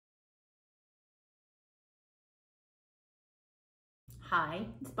Hi,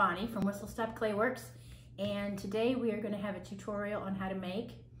 it's Bonnie from Whistle Stop Clayworks, and today we are going to have a tutorial on how to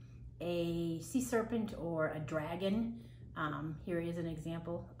make a sea serpent or a dragon. Here is an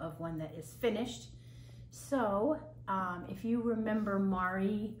example of one that is finished. So if you remember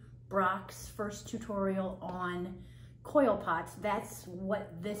Mari Brock's first tutorial on coil pots, that's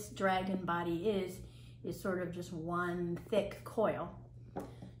what this dragon body is sort of just one thick coil.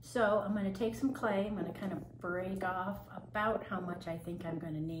 So I'm going to take some clay, I'm going to kind of break off about how much I think I'm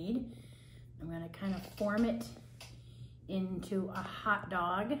going to need. I'm going to kind of form it into a hot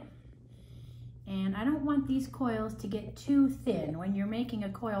dog. And I don't want these coils to get too thin. When you're making a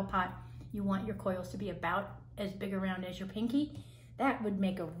coil pot, you want your coils to be about as big around as your pinky. That would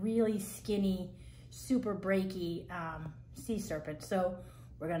make a really skinny, super breaky sea serpent. So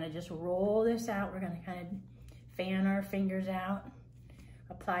we're going to just roll this out. We're going to kind of fan our fingers out.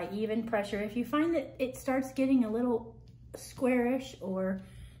 Apply even pressure. If you find that it starts getting a little squarish or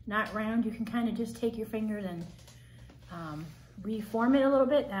not round, you can kind of just take your fingers and reform it a little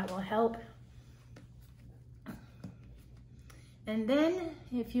bit. That will help. And then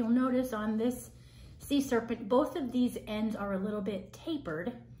if you'll notice on this sea serpent, both of these ends are a little bit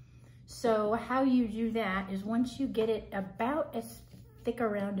tapered. So how you do that is once you get it about as thick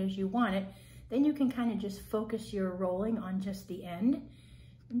around as you want it, then you can kind of just focus your rolling on just the end.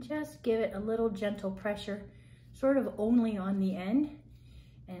 And just give it a little gentle pressure, sort of only on the end.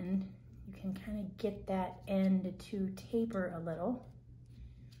 And you can kind of get that end to taper a little.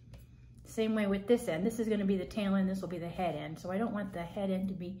 Same way with this end. This is going to be the tail end, this will be the head end. So I don't want the head end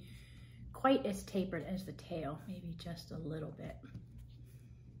to be quite as tapered as the tail, maybe just a little bit.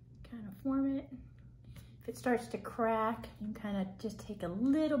 Kind of form it. If it starts to crack, you can kind of just take a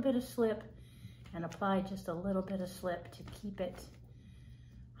little bit of slip and apply just a little bit of slip to keep it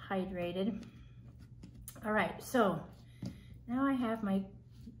hydrated. All right, so now I have my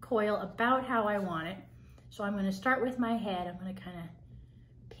coil about how I want it. So I'm going to start with my head. I'm going to kind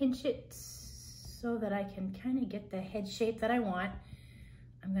of pinch it so that I can kind of get the head shape that I want.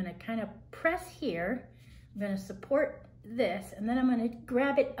 I'm going to kind of press here. I'm going to support this, and then I'm going to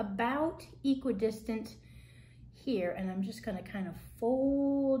grab it about equidistant here, and I'm just going to kind of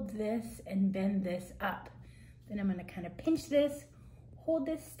fold this and bend this up. Then I'm going to kind of pinch this, hold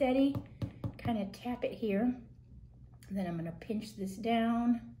this steady, kind of tap it here. And then I'm going to pinch this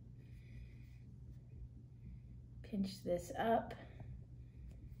down, pinch this up,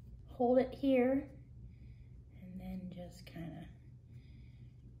 hold it here, and then just kind of.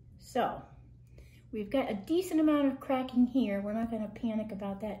 So we've got a decent amount of cracking here. We're not going to panic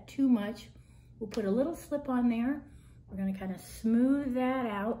about that too much. We'll put a little slip on there. We're going to kind of smooth that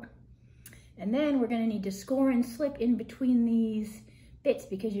out. And then we're going to need to score and slip in between these bits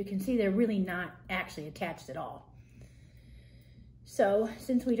because you can see they're really not actually attached at all. So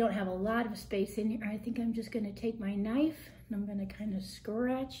since we don't have a lot of space in here, I think I'm just going to take my knife and I'm going to kind of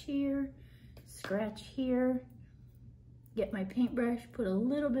scratch here, get my paintbrush, put a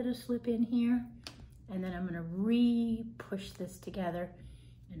little bit of slip in here, and then I'm going to re-push this together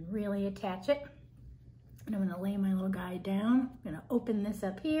and really attach it. And I'm going to lay my little guy down. I'm going to open this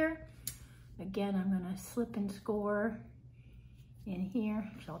up here. Again, I'm going to slip and score in here.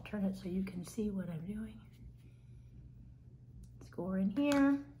 So I'll turn it so you can see what I'm doing. Score in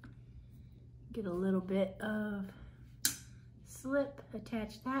here. Get a little bit of slip,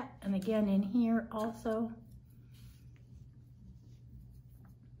 attach that. And again in here also.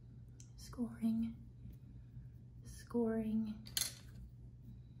 Scoring, scoring,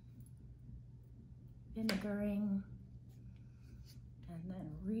 vinegaring, and then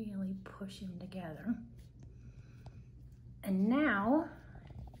really pushing together. And now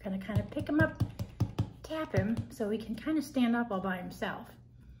I'm gonna kind of pick him up, tap him so he can kind of stand up all by himself.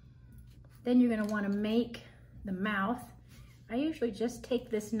 Then you're gonna want to make the mouth. I usually just take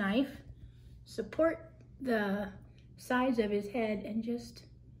this knife, support the sides of his head, and just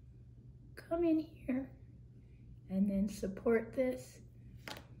come in here, and then support this.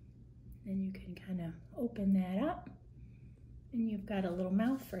 Then you can kind of open that up, and you've got a little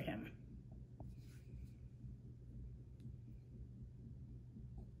mouth for him.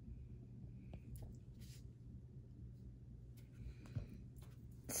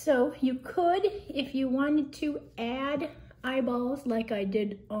 So you could, if you wanted to, add eyeballs like I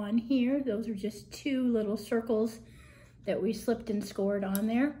did on here. Those are just two little circles that we slipped and scored on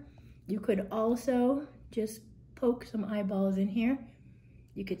there. You could also just poke some eyeballs in here.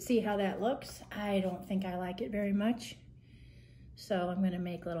 You could see how that looks. I don't think I like it very much. So I'm going to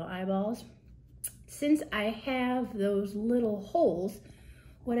make little eyeballs. Since I have those little holes,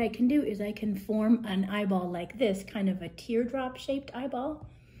 what I can do is I can form an eyeball like this, kind of a teardrop shaped eyeball.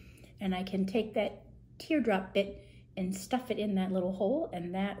 And I can take that teardrop bit and stuff it in that little hole,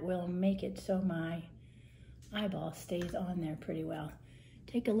 and that will make it so my eyeball stays on there pretty well.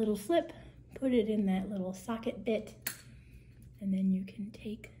 Take a little slip, put it in that little socket bit, and then you can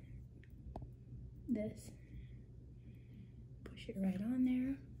take this, push it right on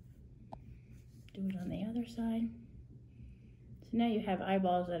there, do it on the other side. So now you have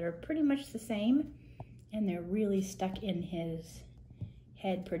eyeballs that are pretty much the same, and they're really stuck in his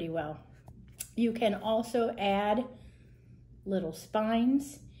head pretty well. You can also add little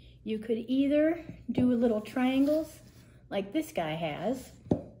spines. You could either do little triangles like this guy has,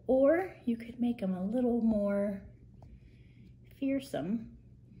 or you could make them a little more fearsome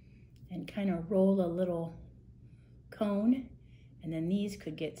and kind of roll a little cone, and then these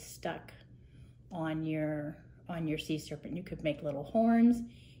could get stuck on your sea serpent. You could make little horns,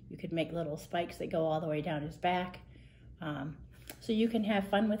 you could make little spikes that go all the way down his back. So you can have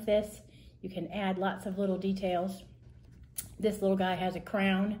fun with this. You can add lots of little details. This little guy has a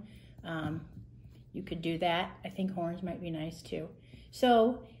crown. You could do that. I think horns might be nice too.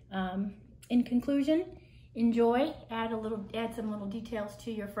 So in conclusion, enjoy, add some little details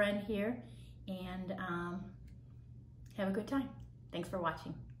to your friend here, and have a good time. Thanks for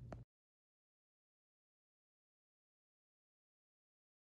watching.